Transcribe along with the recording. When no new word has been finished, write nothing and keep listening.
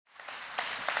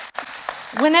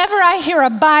Whenever I hear a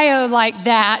bio like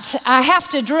that, I have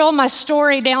to drill my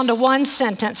story down to one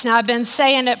sentence. Now, I've been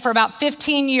saying it for about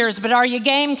 15 years, but are you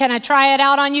game? Can I try it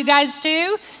out on you guys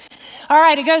too? All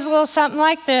right, it goes a little something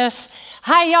like this.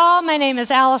 Hi, y'all. My name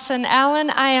is Allison Allen.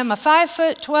 I am a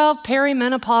 5'12"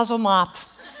 perimenopausal mop.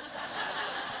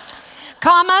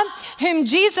 Comma, whom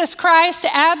Jesus Christ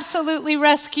absolutely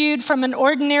rescued from an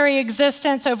ordinary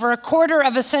existence over a quarter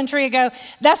of a century ago.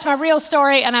 That's my real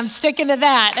story, and I'm sticking to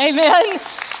that. Amen.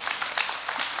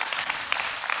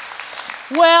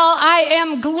 Well, I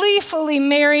am gleefully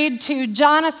married to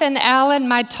Jonathan Allen,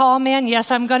 my tall man. Yes,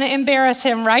 I'm going to embarrass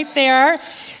him right there.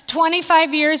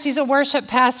 25 years, he's a worship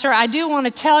pastor. I do want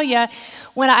to tell you,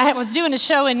 when I was doing a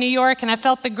show in New York and I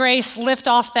felt the grace lift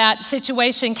off that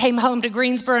situation, came home to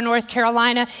Greensboro, North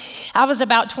Carolina, I was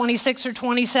about 26 or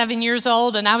 27 years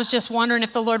old, and I was just wondering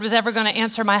if the Lord was ever going to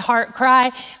answer my heart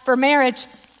cry for marriage.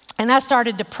 And I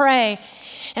started to pray,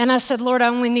 and I said, Lord, I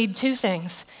only need two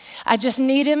things. I just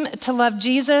need him to love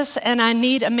Jesus, and I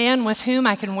need a man with whom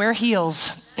I can wear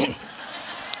heels.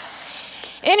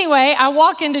 Anyway, I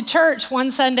walk into church one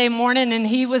Sunday morning, and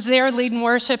he was there leading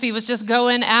worship. He was just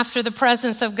going after the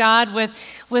presence of God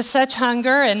with such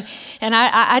hunger, and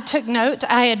I took note,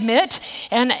 I admit.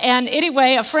 And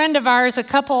anyway, a friend of ours, a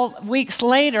couple weeks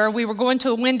later, we were going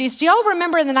to a Wendy's. Do y'all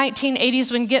remember in the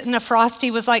 1980s when getting a Frosty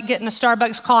was like getting a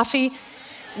Starbucks coffee?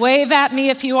 Wave at me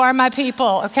if you are my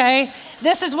people, okay?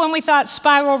 This is when we thought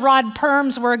spiral rod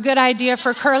perms were a good idea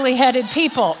for curly-headed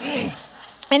people.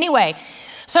 Anyway,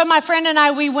 so my friend and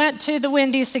I, we went to the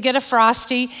Wendy's to get a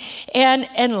Frosty, and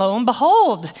lo and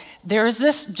behold, there's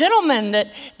this gentleman that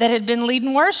had been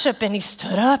leading worship, and he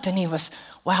stood up, and he was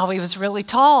really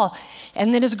tall.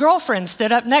 And then his girlfriend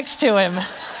stood up next to him.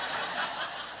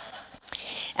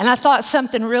 And I thought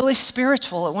something really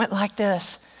spiritual. It went like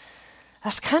this.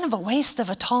 That's kind of a waste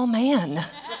of a tall man.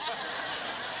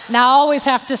 Now, I always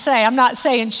have to say, I'm not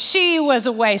saying she was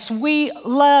a waste. We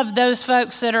love those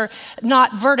folks that are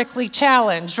not vertically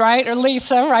challenged, right? Or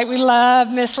Lisa, right? We love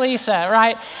Miss Lisa,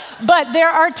 right? But there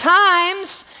are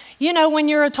times, you know, when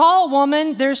you're a tall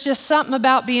woman, there's just something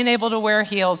about being able to wear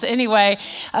heels. Anyway,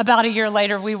 about a year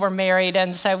later, we were married,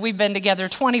 and so we've been together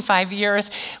 25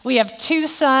 years. We have two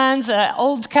sons,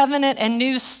 Old Covenant and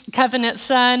New Covenant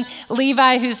son,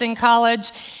 Levi, who's in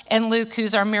college, and Luke,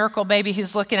 who's our miracle baby,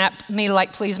 who's looking at me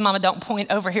like, please, Mama, don't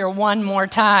point over here one more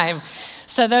time.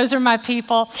 So those are my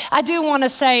people. I do want to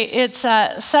say it's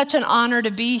such an honor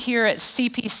to be here at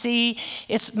CPC.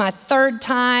 It's my third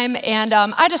time, and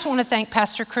I just want to thank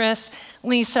Pastor Chris,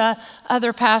 Lisa,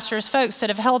 other pastors, folks that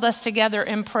have held us together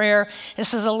in prayer.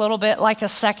 This is a little bit like a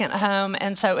second home,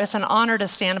 and so it's an honor to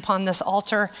stand upon this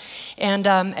altar and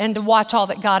to watch all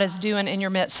that God is doing in your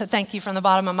midst. So thank you from the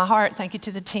bottom of my heart. Thank you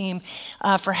to the team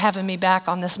for having me back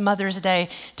on this Mother's Day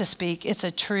to speak. It's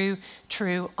a true,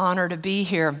 true honor to be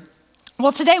here.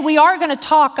 Well, today we are going to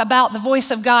talk about the voice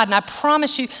of God, and I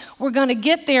promise you we're going to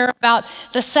get there about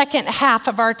the second half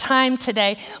of our time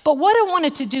today. But what I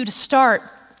wanted to do to start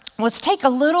was take a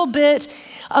little bit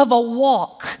of a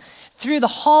walk through the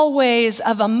hallways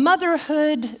of a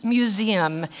motherhood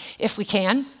museum, if we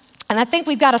can. And I think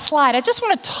we've got a slide. I just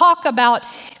want to talk about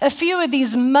a few of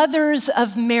these mothers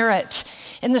of merit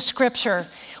in the scripture.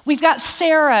 We've got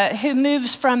Sarah, who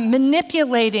moves from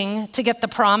manipulating to get the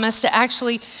promise to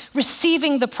actually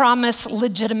receiving the promise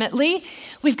legitimately.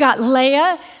 We've got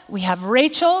Leah, we have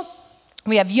Rachel,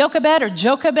 we have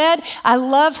Jochebed. I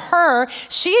love her.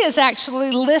 She is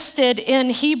actually listed in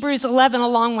Hebrews 11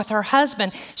 along with her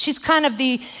husband. She's kind of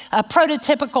the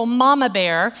prototypical mama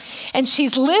bear, and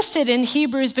she's listed in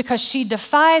Hebrews because she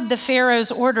defied the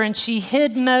Pharaoh's order and she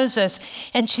hid Moses,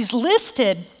 and she's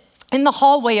listed in the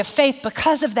hallway of faith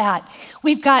because of that.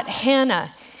 We've got Hannah.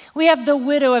 We have the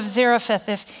widow of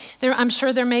Zarephath. I'm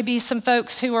sure there may be some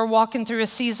folks who are walking through a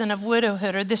season of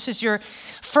widowhood, or this is your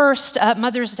first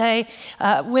Mother's Day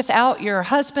without your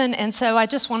husband. And so I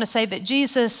just want to say that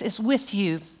Jesus is with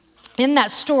you in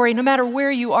that story, no matter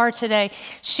where you are today.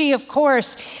 She, of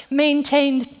course,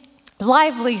 maintained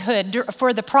livelihood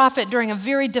for the prophet during a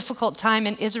very difficult time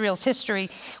in Israel's history.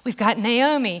 We've got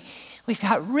Naomi. We've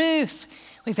got Ruth.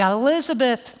 We've got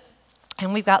Elizabeth,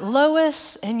 and we've got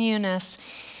Lois and Eunice.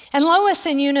 And Lois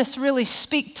and Eunice really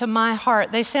speak to my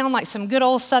heart. They sound like some good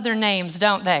old Southern names,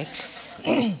 don't they?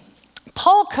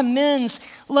 Paul commends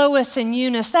Lois and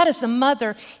Eunice. That is the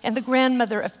mother and the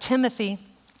grandmother of Timothy.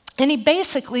 And he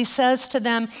basically says to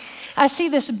them, I see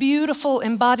this beautiful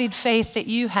embodied faith that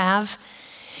you have,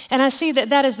 and I see that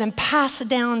has been passed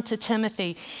down to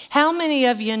Timothy. How many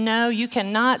of you know you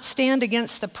cannot stand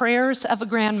against the prayers of a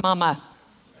grandmama?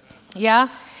 Yeah?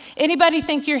 Anybody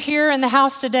think you're here in the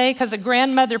house today because a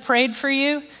grandmother prayed for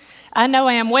you? I know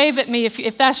I am. Wave at me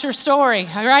if that's your story,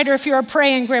 all right? Or if you're a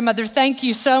praying grandmother, thank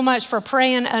you so much for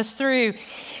praying us through.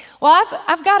 Well,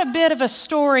 I've got a bit of a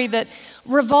story that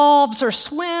revolves or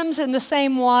swims in the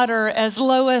same water as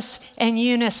Lois and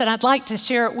Eunice, and I'd like to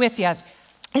share it with you.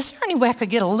 Is there any way I could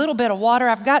get a little bit of water?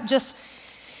 I've got just,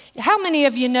 how many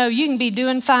of you know you can be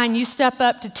doing fine, you step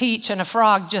up to teach, and a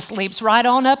frog just leaps right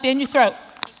on up in your throat?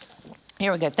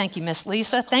 Here we go. Thank you, Miss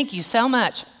Lisa. Thank you so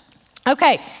much.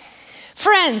 Okay.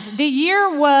 Friends, the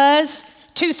year was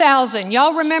 2000.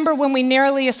 Y'all remember when we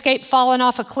narrowly escaped falling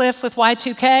off a cliff with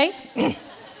Y2K?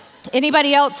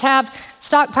 Anybody else have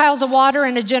stockpiles of water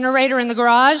and a generator in the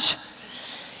garage?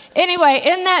 Anyway,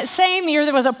 in that same year,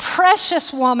 there was a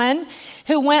precious woman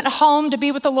who went home to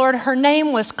be with the Lord. Her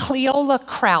name was Cleola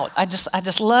Kraut. I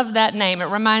just love that name.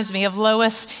 It reminds me of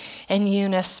Lois and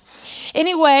Eunice.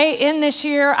 Anyway, in this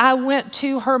year, I went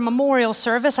to her memorial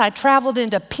service. I traveled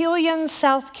into Pillion,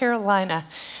 South Carolina,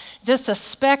 just a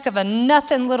speck of a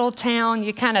nothing little town.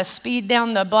 You kind of speed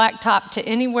down the blacktop to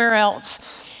anywhere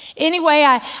else. Anyway,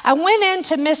 I went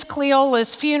into Miss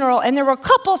Cleola's funeral, and there were a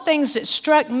couple things that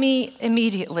struck me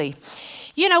immediately.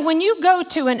 You know, when you go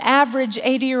to an average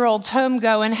 80-year-old's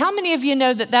homegoing, how many of you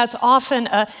know that that's often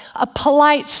a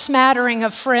polite smattering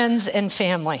of friends and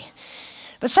family?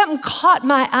 But something caught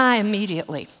my eye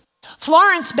immediately.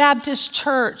 Florence Baptist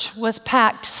Church was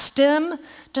packed stem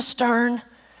to stern,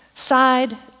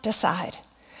 side to side.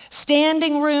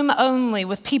 Standing room only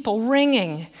with people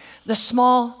ringing the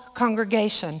small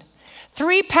congregation.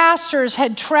 3 pastors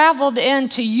had traveled in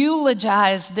to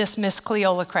eulogize this Miss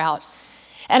Cleola Kraut.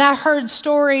 And I heard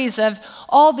stories of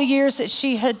all the years that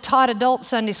she had taught adult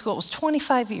Sunday school. It was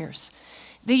 25 years.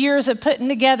 The years of putting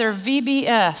together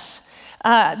VBS.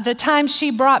 The time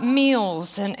she brought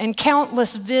meals and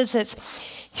countless visits.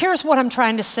 Here's what I'm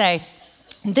trying to say.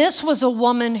 This was a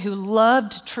woman who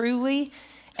loved truly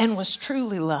and was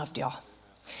truly loved, y'all.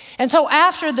 And so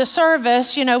after the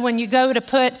service, you know, when you go to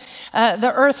put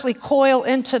the earthly coil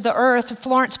into the earth,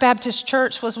 Florence Baptist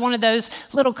Church was one of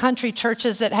those little country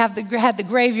churches that had the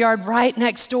graveyard right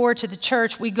next door to the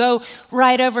church. We go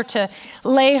right over to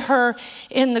lay her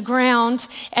in the ground,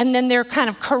 and then they're kind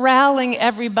of corralling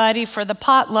everybody for the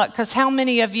potluck, because how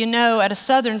many of you know at a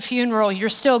Southern funeral you're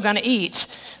still going to eat?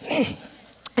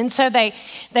 And so they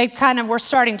kind of were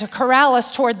starting to corral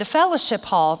us toward the fellowship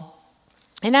hall.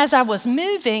 And as I was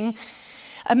moving,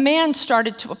 a man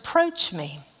started to approach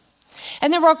me.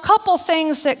 And there were a couple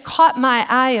things that caught my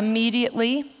eye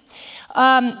immediately.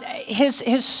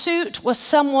 His suit was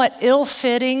somewhat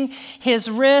ill-fitting. His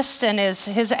wrists and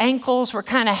his ankles were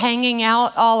kind of hanging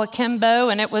out all akimbo,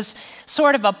 and it was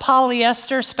sort of a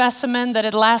polyester specimen that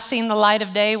had last seen the light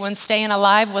of day when Staying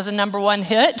Alive was a #1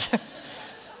 hit.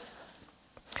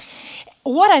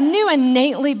 What I knew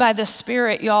innately by the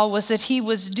Spirit, y'all, was that he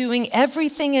was doing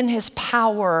everything in his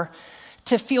power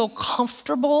to feel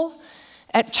comfortable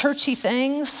at churchy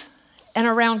things and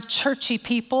around churchy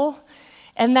people.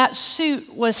 And that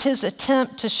suit was his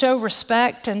attempt to show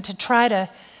respect and to try to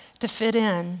fit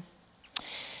in.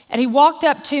 And he walked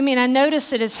up to me, and I noticed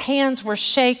that his hands were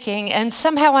shaking, and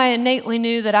somehow I innately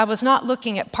knew that I was not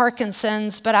looking at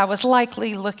Parkinson's, but I was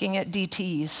likely looking at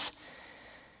DT's.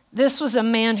 This was a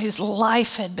man whose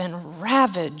life had been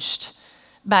ravaged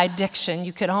by addiction.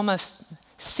 You could almost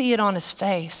see it on his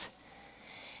face.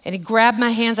 And he grabbed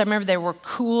my hands. I remember they were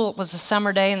cool. It was a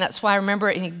summer day, and that's why I remember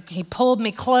it. And he pulled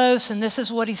me close, and this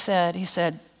is what he said. He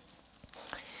said,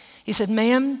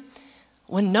 "Ma'am,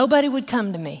 when nobody would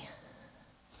come to me,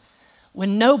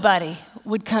 when I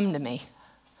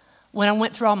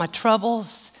went through all my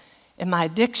troubles and my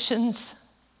addictions,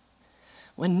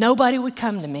 when nobody would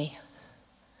come to me,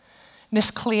 Miss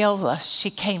Cleola, she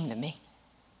came to me.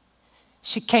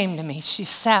 She came to me. She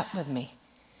sat with me.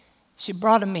 She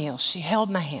brought a meal. She held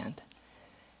my hand."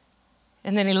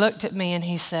 And then he looked at me and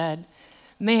he said,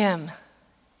 "Ma'am,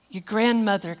 your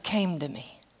grandmother came to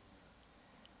me."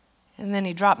 And then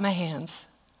he dropped my hands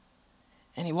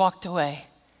and he walked away.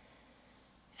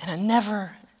 And I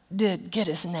never did get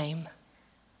his name.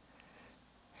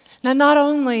 Now, not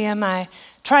only am I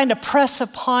trying to press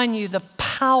upon you the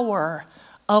power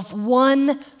of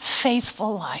one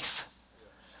faithful life,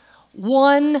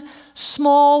 one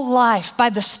small life by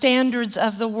the standards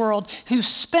of the world, who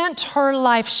spent her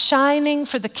life shining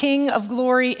for the King of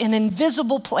Glory in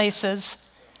invisible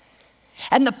places,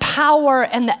 and the power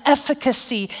and the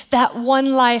efficacy that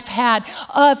one life had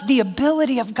of the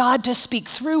ability of God to speak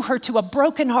through her to a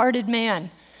brokenhearted man.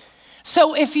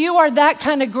 So if you are that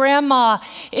kind of grandma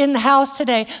in the house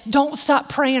today, don't stop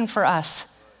praying for us.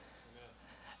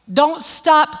 Don't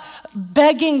stop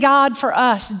begging God for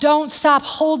us. Don't stop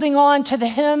holding on to the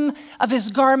hem of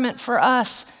his garment for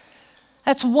us.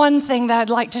 That's one thing that I'd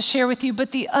like to share with you.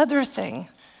 But the other thing,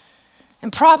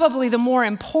 and probably the more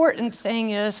important thing,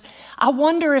 is I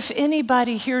wonder if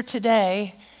anybody here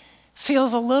today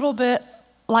feels a little bit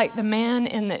like the man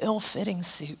in the ill-fitting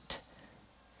suit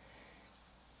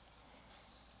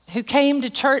who came to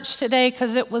church today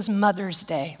because it was Mother's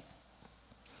Day.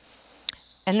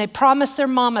 And they promised their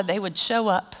mama they would show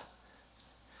up.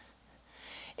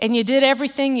 And you did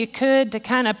everything you could to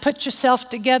kind of put yourself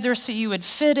together so you would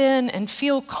fit in and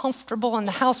feel comfortable in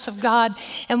the house of God.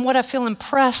 And what I feel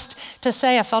impressed to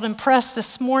say, I felt impressed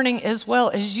this morning as well,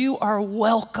 is you are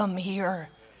welcome here.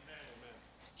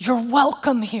 You're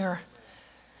welcome here.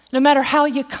 No matter how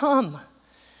you come,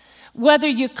 whether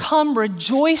you come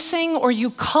rejoicing or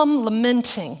you come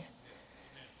lamenting,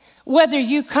 whether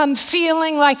you come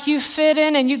feeling like you fit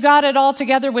in and you got it all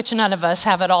together, which none of us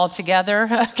have it all together,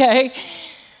 okay?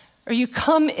 Or you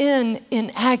come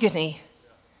in agony,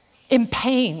 in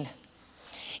pain,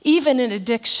 even in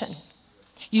addiction.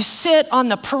 You sit on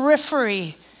the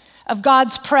periphery of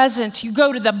God's presence. You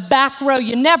go to the back row.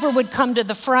 You never would come to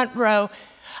the front row.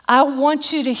 I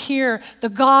want you to hear the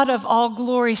God of all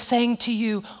glory saying to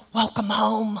you, welcome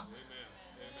home. Amen.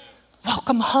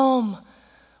 Welcome home.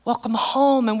 Welcome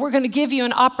home. And we're going to give you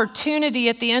an opportunity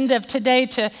at the end of today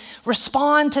to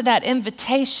respond to that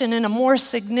invitation in a more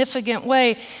significant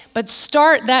way. But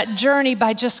start that journey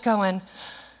by just going,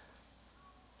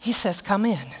 he says, come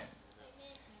in.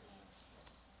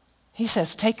 He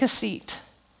says, take a seat.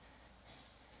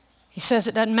 He says,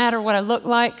 it doesn't matter what I look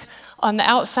like on the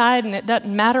outside, and it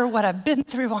doesn't matter what I've been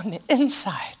through on the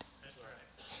inside.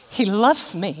 He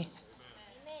loves me.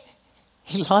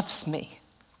 He loves me.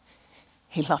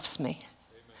 He loves me.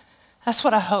 That's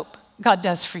what I hope God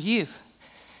does for you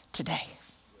today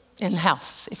in the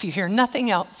house. If you hear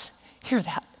nothing else, hear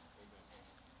that.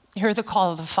 Hear the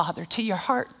call of the Father to your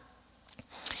heart.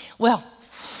 Well,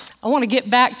 I want to get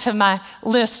back to my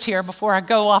list here before I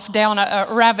go off down a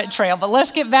rabbit trail, but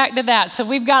let's get back to that. So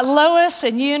we've got Lois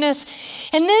and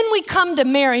Eunice, and then we come to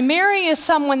Mary. Mary is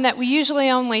someone that we usually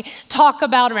only talk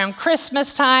about around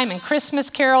Christmas time and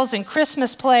Christmas carols and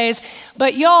Christmas plays,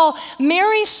 but y'all,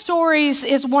 Mary's stories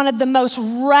is one of the most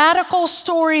radical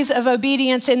stories of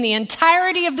obedience in the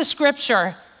entirety of the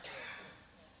scripture.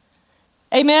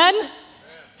 Amen?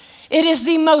 It is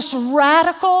the most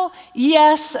radical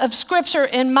yes of Scripture,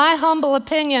 in my humble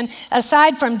opinion,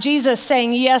 aside from Jesus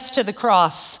saying yes to the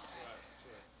cross.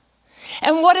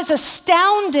 And what is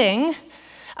astounding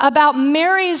about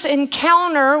Mary's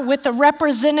encounter with the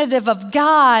representative of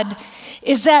God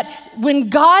is that when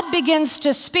God begins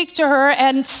to speak to her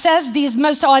and says these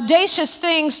most audacious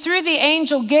things through the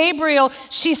angel Gabriel,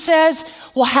 she says,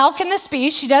 well, how can this be?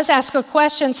 She does ask a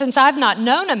question, since I've not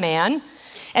known a man.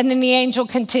 And then the angel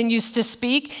continues to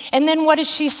speak. And then what does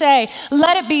she say?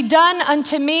 Let it be done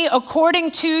unto me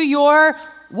according to your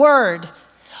word,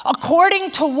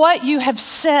 according to what you have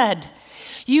said.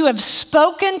 You have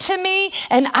spoken to me,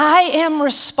 and I am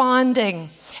responding.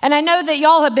 And I know that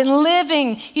y'all have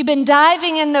been you've been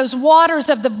diving in those waters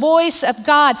of the voice of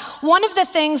God. One of the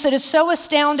things that is so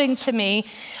astounding to me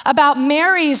about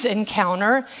Mary's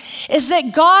encounter is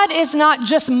that God is not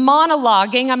just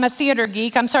monologuing. I'm a theater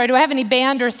geek. I'm sorry, do I have any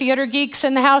band or theater geeks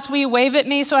in the house? Will you wave at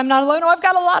me so I'm not alone? Oh, I've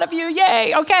got a lot of you.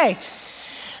 Yay. Okay.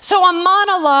 So a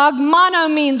monologue, mono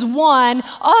means one.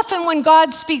 Often when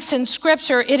God speaks in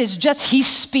Scripture, it is just he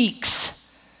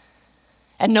speaks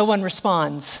and no one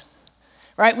responds.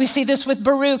 Right? We see this with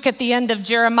Baruch at the end of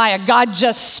Jeremiah. God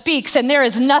just speaks and there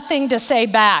is nothing to say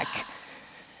back.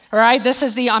 Right? This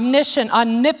is the omniscient,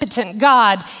 omnipotent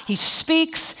God. He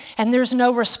speaks and there's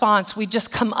no response. We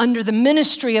just come under the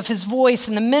ministry of his voice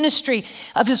and the ministry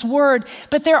of his word.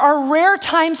 But there are rare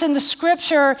times in the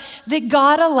scripture that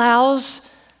God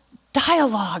allows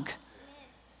dialogue.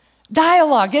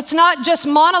 Dialogue. It's not just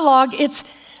monologue, it's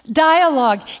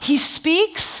dialogue. He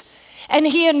speaks and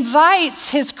he invites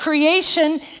his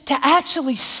creation to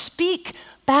actually speak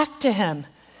back to him.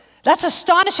 That's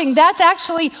astonishing. That's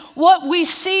actually what we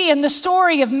see in the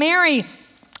story of Mary.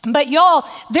 But y'all,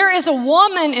 there is a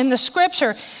woman in the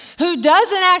scripture who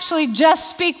doesn't actually just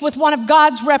speak with one of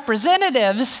God's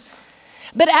representatives,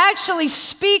 but actually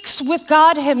speaks with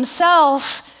God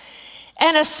himself.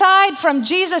 And aside from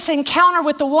Jesus' encounter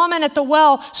with the woman at the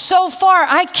well, so far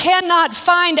I cannot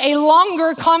find a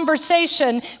longer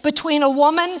conversation between a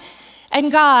woman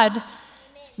and God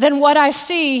than what I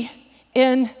see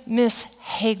in Miss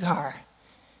Hagar.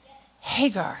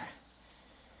 Hagar.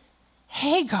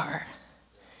 Hagar.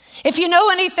 If you know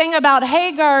anything about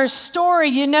Hagar's story,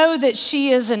 you know that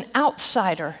she is an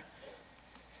outsider.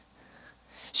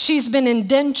 She's been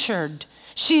indentured.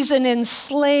 She's an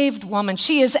enslaved woman.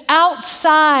 She is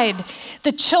outside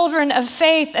the children of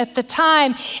faith at the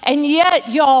time. And yet,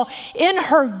 y'all, in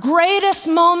her greatest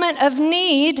moment of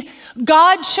need,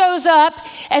 God shows up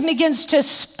and begins to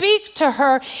speak to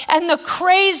her. And the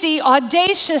crazy,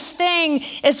 audacious thing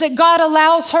is that God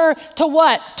allows her to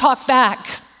what? Talk back.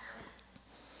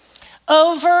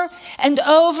 Over and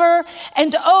over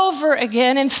and over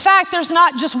again. In fact, there's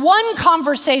not just one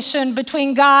conversation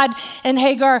between God and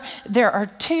Hagar, there are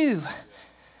two.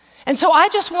 And so I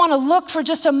just want to look for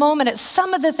just a moment at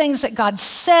some of the things that God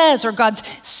says or God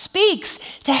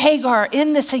speaks to Hagar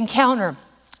in this encounter.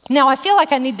 Now, I feel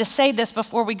like I need to say this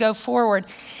before we go forward.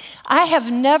 I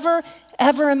have never,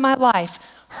 ever in my life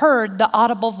heard the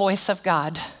audible voice of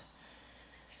God.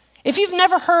 If you've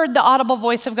never heard the audible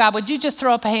voice of God, would you just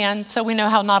throw up a hand so we know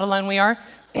how not alone we are?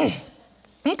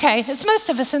 Okay, it's most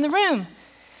of us in the room.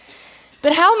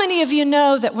 But how many of you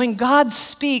know that when God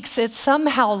speaks, it's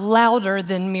somehow louder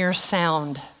than mere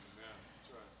sound?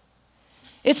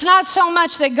 It's not so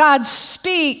much that God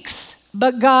speaks,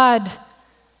 but God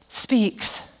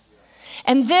speaks.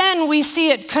 And then we see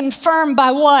it confirmed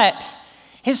by what?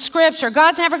 His scripture.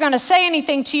 God's never going to say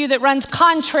anything to you that runs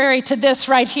contrary to this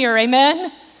right here,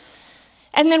 amen?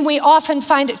 And then we often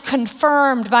find it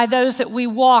confirmed by those that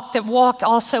walk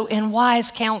also in wise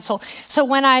counsel. So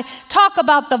when I talk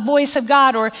about the voice of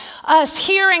God or us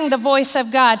hearing the voice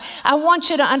of God, I want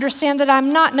you to understand that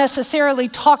I'm not necessarily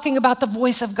talking about the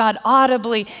voice of God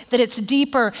audibly, that it's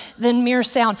deeper than mere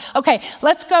sound. Okay,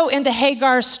 let's go into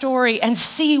Hagar's story and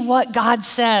see what God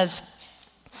says.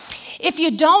 If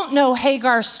you don't know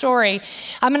Hagar's story,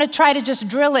 I'm going to try to just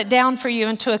drill it down for you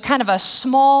into a kind of a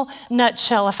small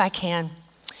nutshell if I can.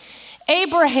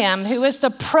 Abraham, who is the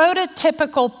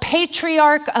prototypical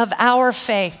patriarch of our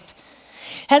faith,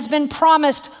 has been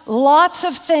promised lots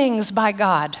of things by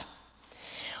God.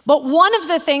 But one of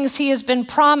the things he has been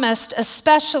promised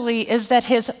especially is that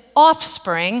his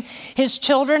offspring, his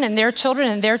children and their children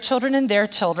and their children and their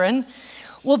children,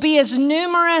 will be as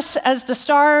numerous as the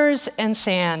stars and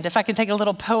sand, if I can take a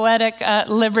little poetic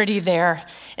liberty there.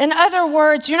 In other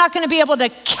words, you're not going to be able to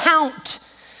count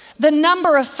the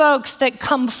number of folks that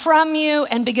come from you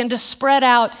and begin to spread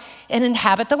out and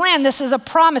inhabit the land. This is a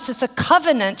promise. It's a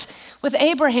covenant with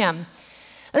Abraham.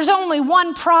 There's only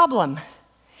one problem.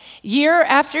 Year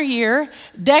after year,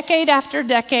 decade after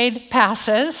decade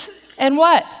passes, and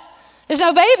what? There's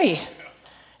no baby.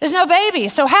 There's no baby.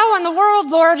 So how in the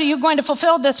world, Lord, are you going to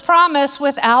fulfill this promise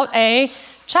without a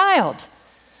child?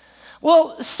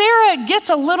 Well, Sarah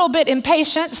gets a little bit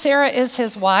impatient. Sarah is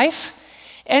his wife.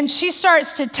 And she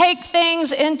starts to take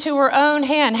things into her own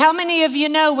hand. How many of you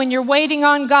know when you're waiting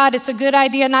on God, it's a good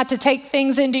idea not to take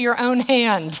things into your own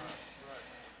hand?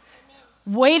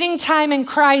 Waiting time in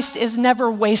Christ is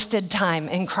never wasted time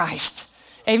in Christ.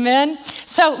 Amen?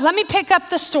 So let me pick up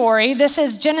the story. This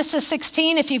is Genesis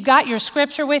 16. If you've got your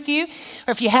scripture with you,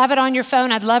 or if you have it on your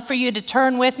phone, I'd love for you to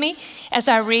turn with me as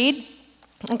I read.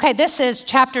 Okay, this is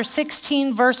chapter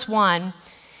 16, verse 1.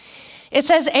 It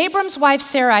says, Abram's wife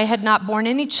Sarai had not borne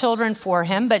any children for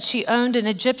him, but she owned an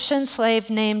Egyptian slave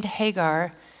named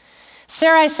Hagar.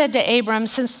 Sarai said to Abram,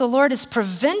 since the Lord has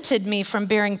prevented me from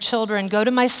bearing children, go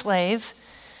to my slave.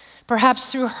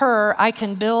 Perhaps through her I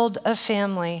can build a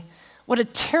family. What a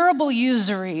terrible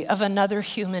usury of another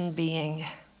human being.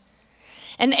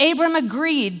 And Abram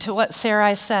agreed to what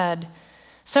Sarai said.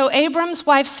 So Abram's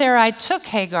wife Sarai took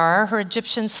Hagar, her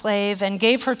Egyptian slave, and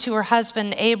gave her to her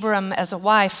husband Abram as a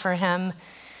wife for him.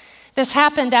 This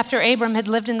happened after Abram had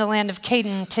lived in the land of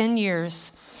Canaan 10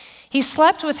 years. He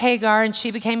slept with Hagar and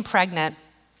she became pregnant.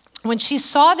 When she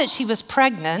saw that she was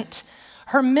pregnant,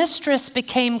 her mistress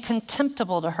became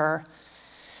contemptible to her.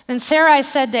 Then Sarai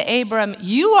said to Abram,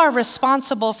 you are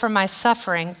responsible for my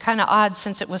suffering. Kind of odd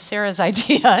since it was Sarah's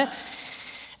idea.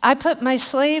 I put my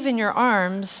slave in your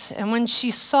arms, and when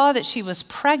she saw that she was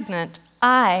pregnant,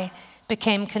 I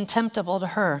became contemptible to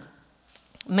her.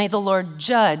 May the Lord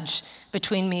judge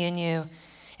between me and you.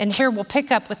 And here we'll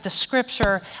pick up with the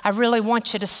scripture. I really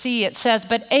want you to see. It says,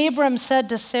 but Abram said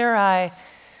to Sarai,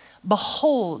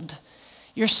 behold,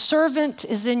 your servant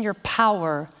is in your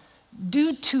power.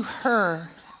 Do to her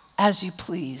as you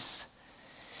please.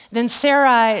 Then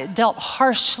Sarai dealt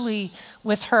harshly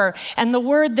with her. And the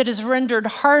word that is rendered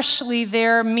harshly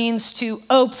there means to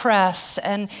oppress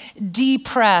and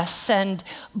depress and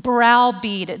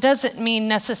browbeat. It doesn't mean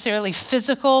necessarily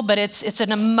physical, but it's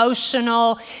an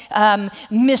emotional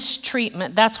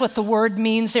mistreatment. That's what the word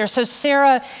means there. So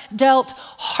Sarah dealt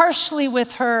harshly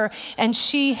with her, and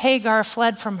she, Hagar,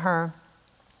 fled from her.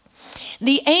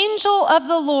 The angel of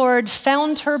the Lord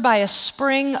found her by a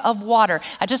spring of water.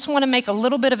 I just want to make a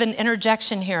little bit of an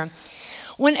interjection here.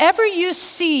 Whenever you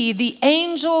see the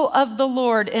angel of the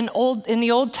Lord in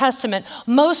the Old Testament,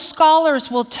 most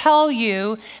scholars will tell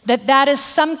you that that is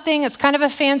something, it's kind of a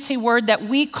fancy word that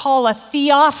we call a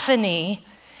theophany.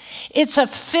 It's a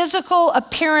physical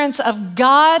appearance of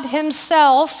God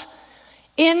himself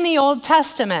in the Old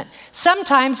Testament.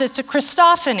 Sometimes it's a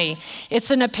Christophany. It's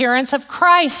an appearance of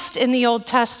Christ in the Old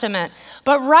Testament.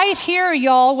 But right here,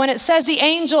 y'all, when it says the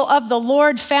angel of the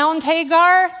Lord found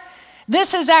Hagar,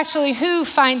 this is actually who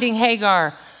finding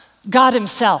Hagar? God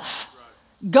himself.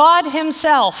 God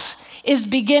himself is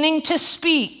beginning to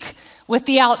speak with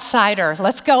the outsider.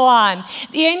 Let's go on.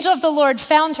 The angel of the Lord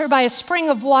found her by a spring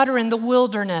of water in the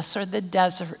wilderness or the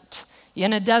desert. You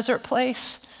in a desert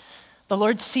place? The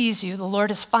Lord sees you. The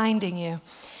Lord is finding you.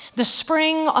 The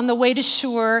spring on the way to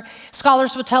shore,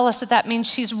 scholars will tell us that that means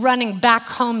she's running back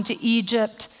home to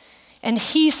Egypt. And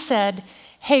he said,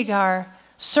 Hagar,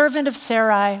 servant of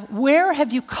Sarai, where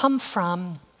have you come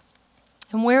from?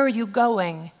 And where are you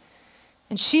going?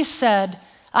 And she said,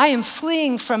 I am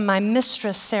fleeing from my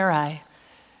mistress Sarai.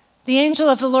 The angel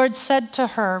of the Lord said to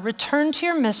her, return to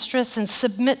your mistress and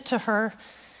submit to her.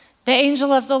 The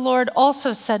angel of the Lord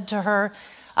also said to her,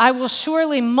 I will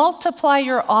surely multiply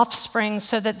your offspring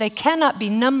so that they cannot be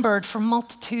numbered for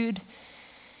multitude.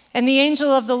 And the angel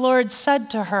of the Lord said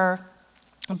to her,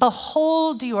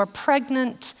 behold, you are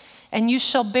pregnant, and you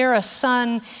shall bear a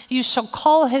son. You shall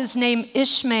call his name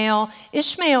Ishmael.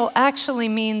 Ishmael actually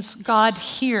means God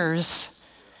hears.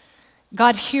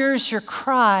 God hears your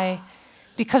cry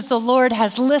because the Lord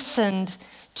has listened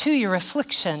to your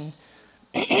affliction.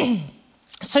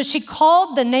 So she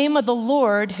called the name of the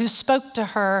Lord who spoke to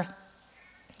her,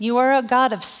 you are a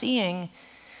God of seeing.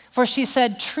 For she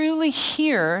said, truly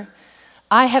here,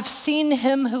 I have seen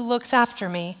him who looks after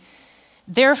me.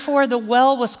 Therefore, the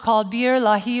well was called Bir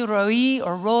Lahi Roi,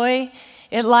 or Roy.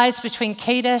 It lies between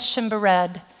Kadesh and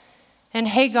Bered. And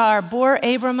Hagar bore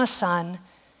Abram a son,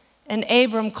 and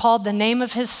Abram called the name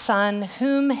of his son,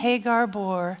 whom Hagar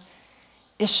bore,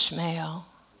 Ishmael.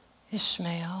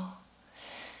 Ishmael.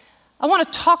 I want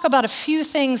to talk about a few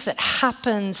things that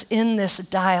happens in this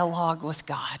dialogue with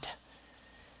God.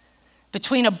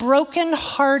 Between a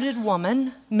broken-hearted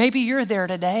woman, maybe you're there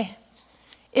today,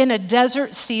 in a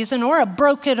desert season, or a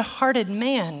broken-hearted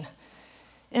man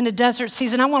in a desert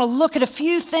season. I want to look at a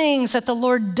few things that the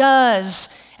Lord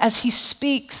does as he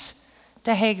speaks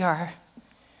to Hagar.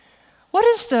 What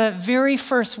is the very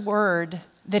first word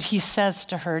that he says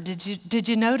to her? Did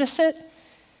you notice it?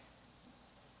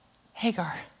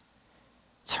 Hagar.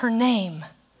 It's her name.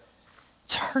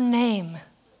 It's her name.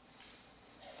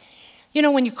 You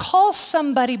know, when you call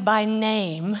somebody by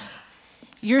name,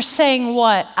 you're saying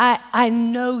what? I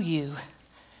know you.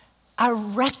 I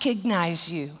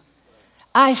recognize you.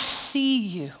 I see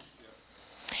you.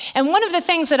 And one of the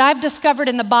things that I've discovered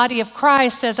in the body of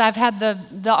Christ as I've had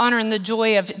the honor and the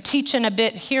joy of teaching a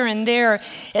bit here and there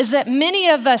is that many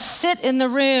of us sit in the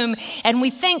room and we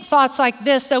think thoughts like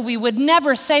this, though we would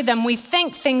never say them. We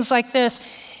think things like this.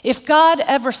 If God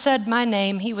ever said my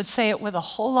name, he would say it with a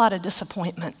whole lot of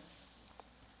disappointment.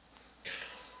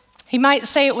 He might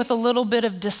say it with a little bit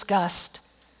of disgust.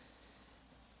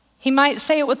 He might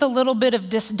say it with a little bit of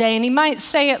disdain. He might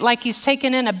say it like he's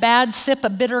taken in a bad sip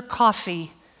of bitter coffee.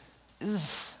 Ugh,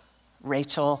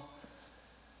 Rachel.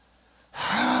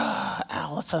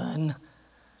 Allison.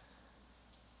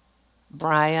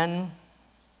 Brian.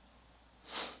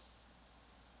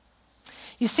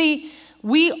 You see,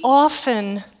 we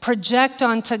often project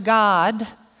onto God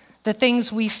the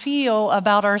things we feel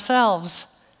about ourselves.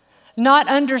 Not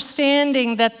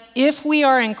understanding that if we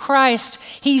are in Christ,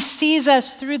 he sees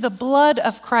us through the blood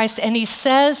of Christ, and he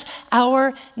says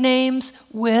our names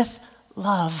with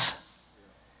love.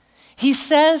 He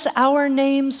says our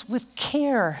names with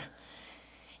care.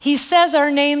 He says our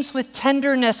names with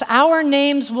tenderness. Our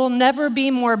names will never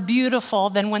be more beautiful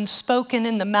than when spoken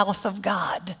in the mouth of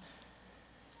God.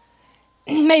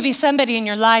 Maybe somebody in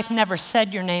your life never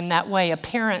said your name that way, a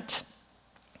parent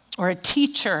or a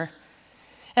teacher.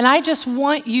 And I just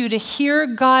want you to hear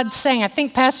God saying, I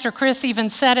think Pastor Chris even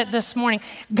said it this morning,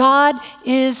 God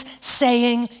is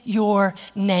saying your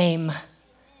name.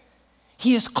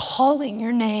 He is calling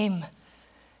your name,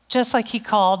 just like he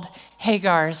called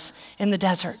Hagar's in the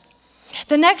desert.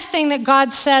 The next thing that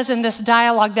God says in this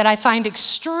dialogue that I find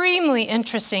extremely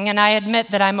interesting, and I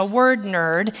admit that I'm a word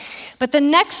nerd, but the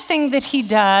next thing that he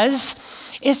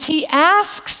does is he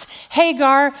asks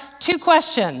Hagar 2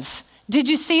 questions. Did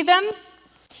you see them?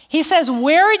 He says,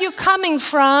 where are you coming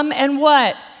from and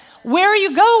what? Where are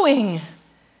you going?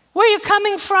 Where are you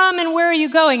coming from and where are you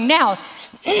going? Now,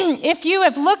 if you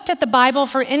have looked at the Bible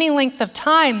for any length of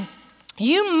time,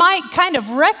 you might kind of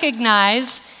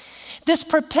recognize this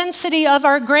propensity of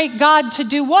our great God to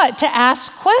do what? To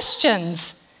ask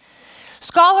questions.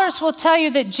 Scholars will tell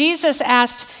you that Jesus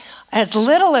asked as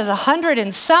little as 100,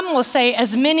 and some will say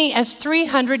as many as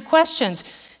 300 questions.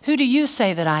 Who do you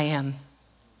say that I am?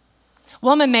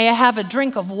 Woman, may I have a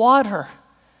drink of water?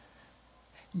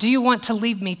 Do you want to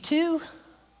leave me too?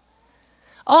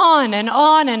 On and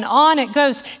on and on it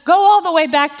goes. Go all the way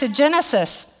back to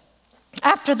Genesis.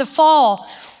 After the fall,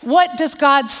 what does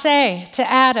God say to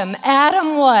Adam?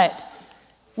 Adam, what?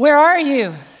 Where are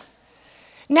you?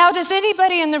 Now, does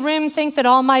anybody in the room think that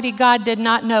Almighty God did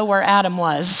not know where Adam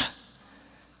was?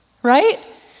 Right?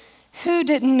 Who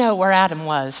didn't know where Adam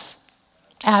was?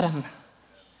 Adam.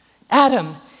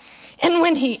 Adam. And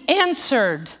when he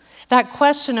answered that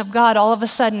question of God, all of a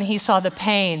sudden he saw the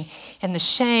pain and the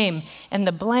shame and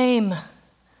the blame.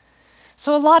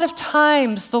 So a lot of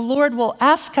times the Lord will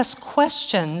ask us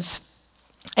questions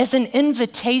as an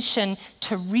invitation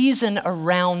to reason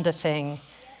around a thing.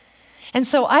 And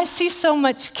so I see so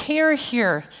much care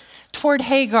here toward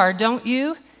Hagar, don't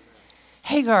you?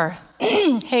 Hagar,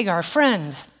 Hagar,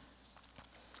 friend,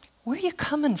 where are you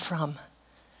coming from?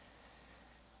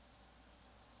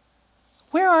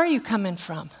 Where are you coming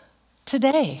from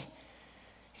today?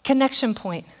 Connection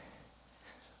point.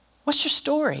 What's your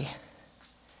story?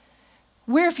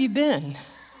 Where have you been?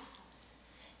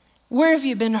 Where have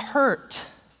you been hurt?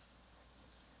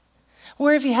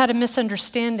 Where have you had a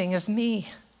misunderstanding of me?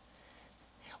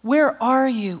 Where are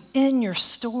you in your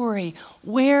story?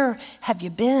 Where have you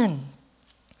been?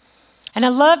 And I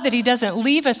love that he doesn't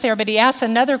leave us there, but he asks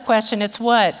another question. It's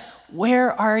what?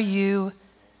 Where are you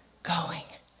going?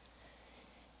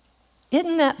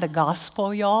 Isn't that the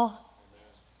gospel, y'all?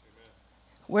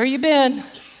 Where you been?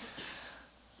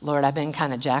 Lord, I've been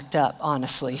kind of jacked up,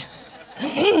 honestly.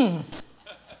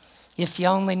 If you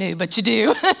only knew, but you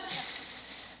do.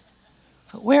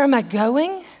 But where am I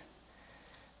going?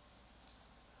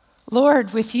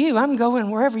 Lord, with you, I'm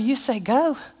going wherever you say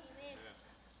go.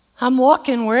 I'm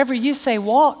walking wherever you say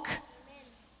walk.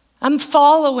 I'm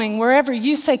following wherever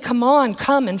you say, come on,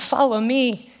 come and follow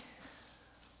me.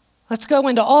 Let's go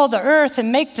into all the earth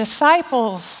and make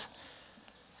disciples.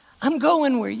 I'm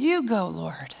going where you go,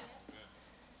 Lord.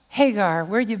 Hagar,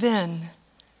 where you been?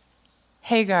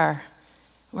 Hagar,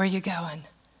 where you going?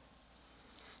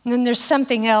 And then there's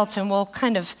something else, and we'll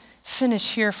kind of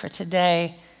finish here for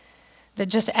today, that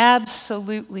just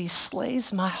absolutely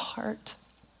slays my heart.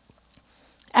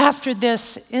 After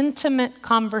this intimate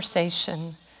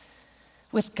conversation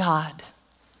with God,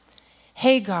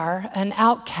 Hagar, an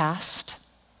outcast,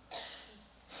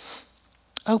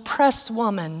 oppressed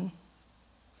woman,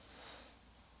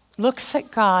 looks at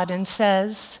God and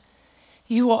says,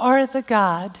 you are the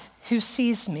God who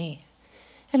sees me.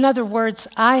 In other words,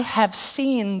 I have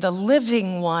seen the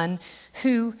living one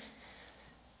who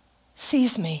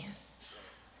sees me.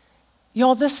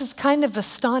 Y'all, this is kind of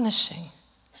astonishing.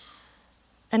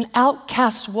 An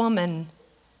outcast woman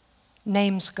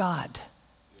names God.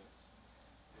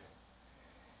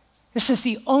 This is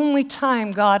the only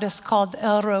time God is called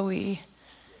El Roi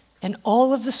in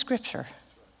all of the scripture.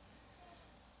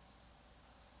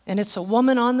 And it's a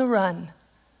woman on the run,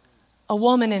 a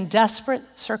woman in desperate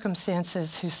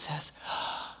circumstances who says,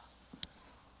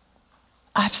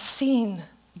 I've seen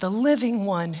the living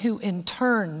one who in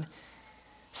turn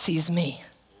sees me.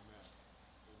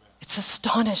 It's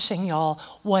astonishing, y'all,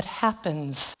 what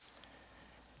happens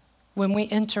when we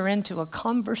enter into a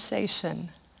conversation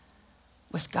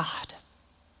with God.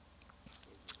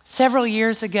 Several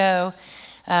years ago,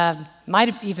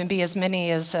 might even be as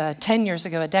many as 10 years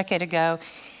ago, a decade ago,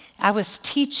 I was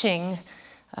teaching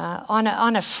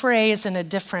on a phrase in a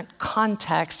different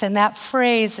context, and that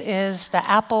phrase is the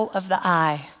apple of the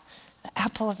eye. The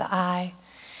apple of the eye.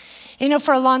 You know,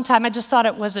 for a long time, I just thought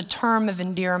it was a term of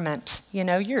endearment. You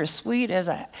know, you're as sweet as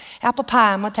an apple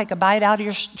pie. I'm going to take a bite out of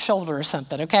your shoulder or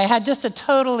something, okay? I had just a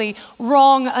totally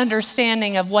wrong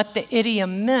understanding of what the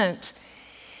idiom meant.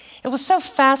 It was so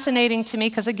fascinating to me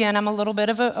because, again, I'm a little bit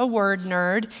of a word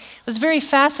nerd. It was very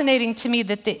fascinating to me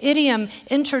that the idiom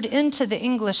entered into the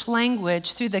English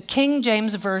language through the King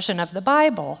James Version of the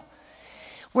Bible.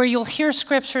 where you'll hear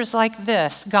scriptures like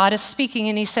this. God is speaking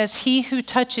and he says, he who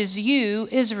touches you,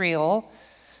 Israel,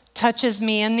 touches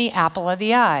me in the apple of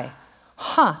the eye.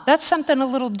 That's something a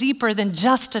little deeper than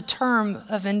just a term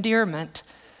of endearment.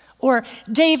 Or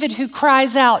David who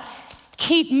cries out,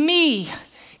 keep me,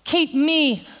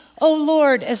 O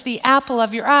Lord, as the apple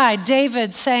of your eye.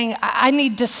 David saying, I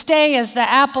need to stay as the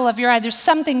apple of your eye. There's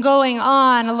something going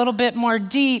on a little bit more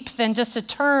deep than just a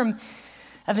term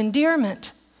of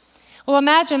endearment. Well,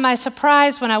 imagine my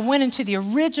surprise when I went into the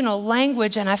original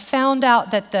language and I found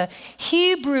out that the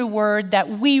Hebrew word that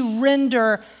we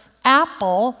render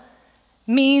apple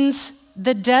means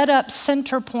the dead up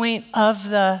center point of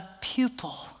the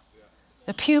pupil.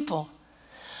 The pupil.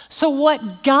 So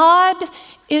what God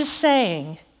is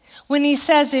saying when he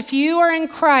says, if you are in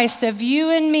Christ, if you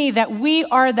and me, that we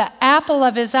are the apple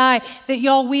of his eye, that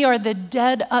y'all, we are the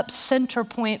dead up center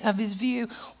point of his view.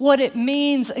 What it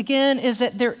means, again, is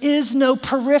that there is no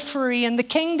periphery in the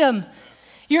kingdom.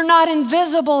 You're not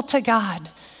invisible to God.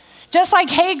 Just like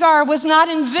Hagar was not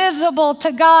invisible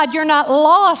to God, you're not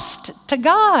lost to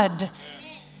God.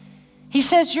 He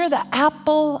says, you're the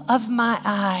apple of my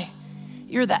eye.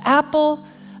 You're the apple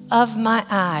of my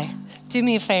eye. Do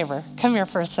me a favor. Come here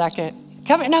for a second.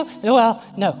 Come here.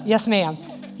 No. Yes, ma'am.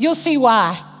 You'll see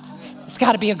why. It's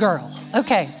got to be a girl.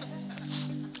 Okay.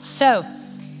 So,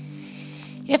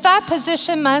 if I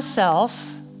position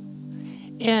myself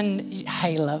in,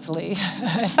 hey, lovely.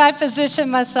 If I position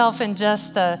myself in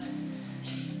just the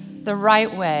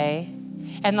right way,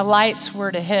 and the lights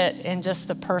were to hit in just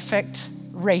the perfect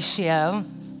ratio,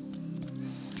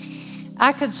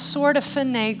 I could sort of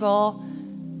finagle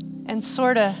and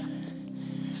sort of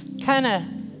kind of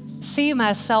see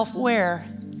myself where?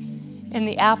 In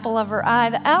the apple of her eye.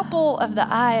 The apple of the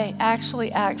eye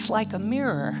actually acts like a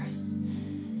mirror.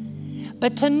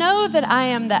 But to know that I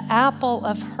am the apple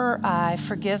of her eye,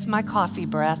 forgive my coffee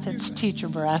breath, it's teacher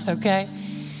breath, okay?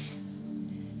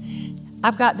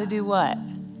 I've got to do what?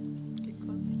 Get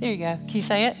close. There you go. Can you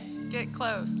say it? Get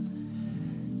close.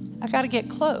 I got to get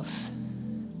close.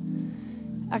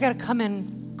 I got to come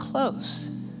in close.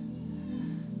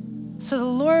 So the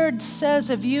Lord says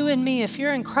of you and me, if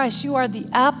you're in Christ, you are the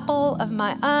apple of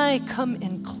my eye. Come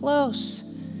in close.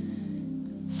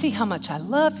 See how much I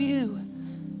love you.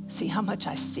 See how much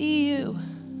I see you.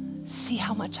 See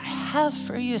how much I have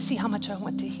for you. See how much I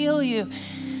want to heal you.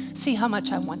 See how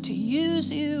much I want to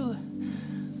use you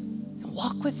and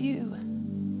walk with you,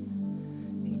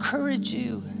 encourage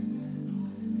you,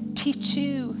 teach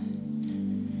you,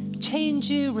 change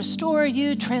you, restore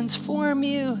you, transform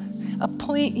you,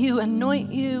 appoint you,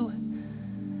 anoint you.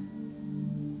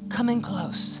 Come in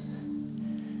close.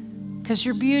 Because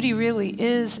your beauty really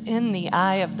is in the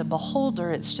eye of the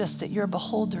beholder. It's just that your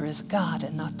beholder is God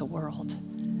and not the world.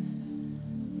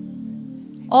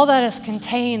 All that is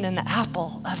contained in the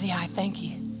apple of the eye. Thank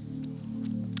you.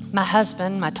 My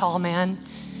husband, my tall man,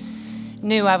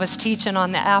 knew I was teaching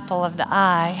on the apple of the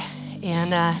eye.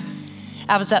 And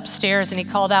I was upstairs and he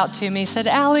called out to me. He said,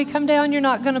 Allie, come down. You're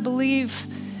not going to believe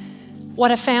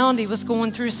what I found. He was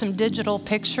going through some digital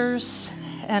pictures.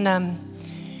 And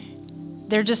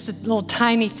they're just little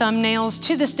tiny thumbnails.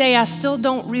 To this day, I still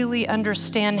don't really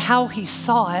understand how he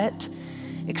saw it,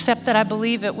 except that I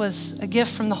believe it was a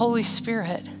gift from the Holy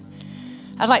Spirit.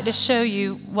 I'd like to show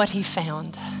you what he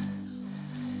found.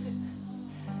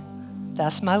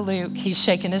 That's my Luke. He's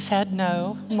shaking his head,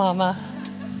 no, Mama.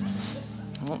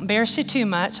 I won't embarrass you too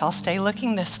much. I'll stay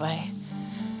looking this way.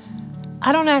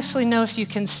 I don't actually know if you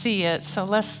can see it, so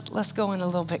let's go in a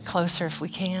little bit closer if we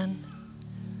can.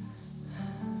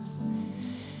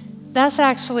 That's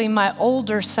actually my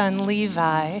older son,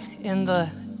 Levi, in the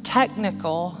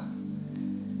technical,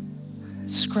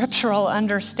 scriptural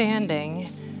understanding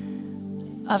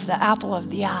of the apple of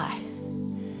the eye.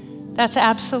 That's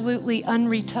absolutely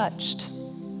unretouched.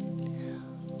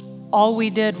 All we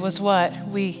did was what?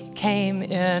 We came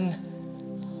in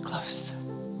close.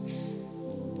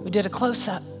 We did a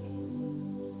close-up.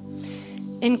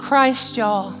 In Christ,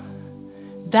 y'all,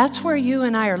 that's where you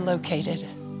and I are located.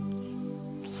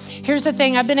 Here's the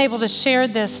thing, I've been able to share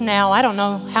this now, I don't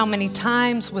know how many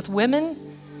times with women,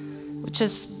 which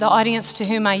is the audience to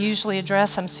whom I usually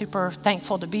address. I'm super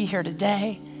thankful to be here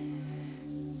today.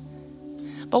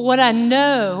 But what I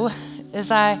know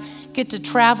as I get to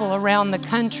travel around the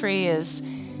country is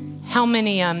how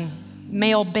many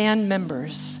male band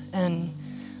members and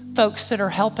folks that are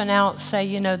helping out say,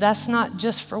 you know, that's not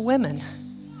just for women.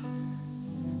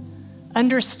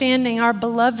 Understanding our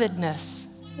belovedness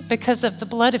because of the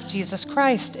blood of Jesus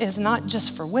Christ is not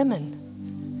just for women.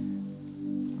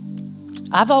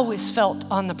 I've always felt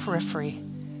on the periphery.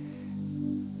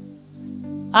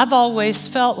 I've always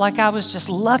felt like I was just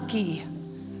lucky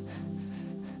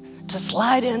to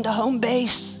slide into home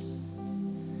base.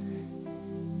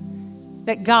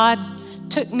 That God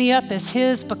took me up as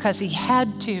his because he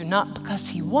had to, not because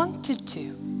he wanted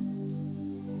to.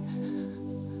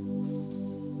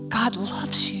 God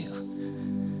loves you.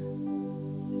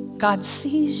 God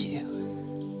sees you.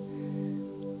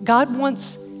 God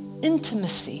wants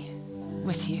intimacy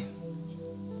with you.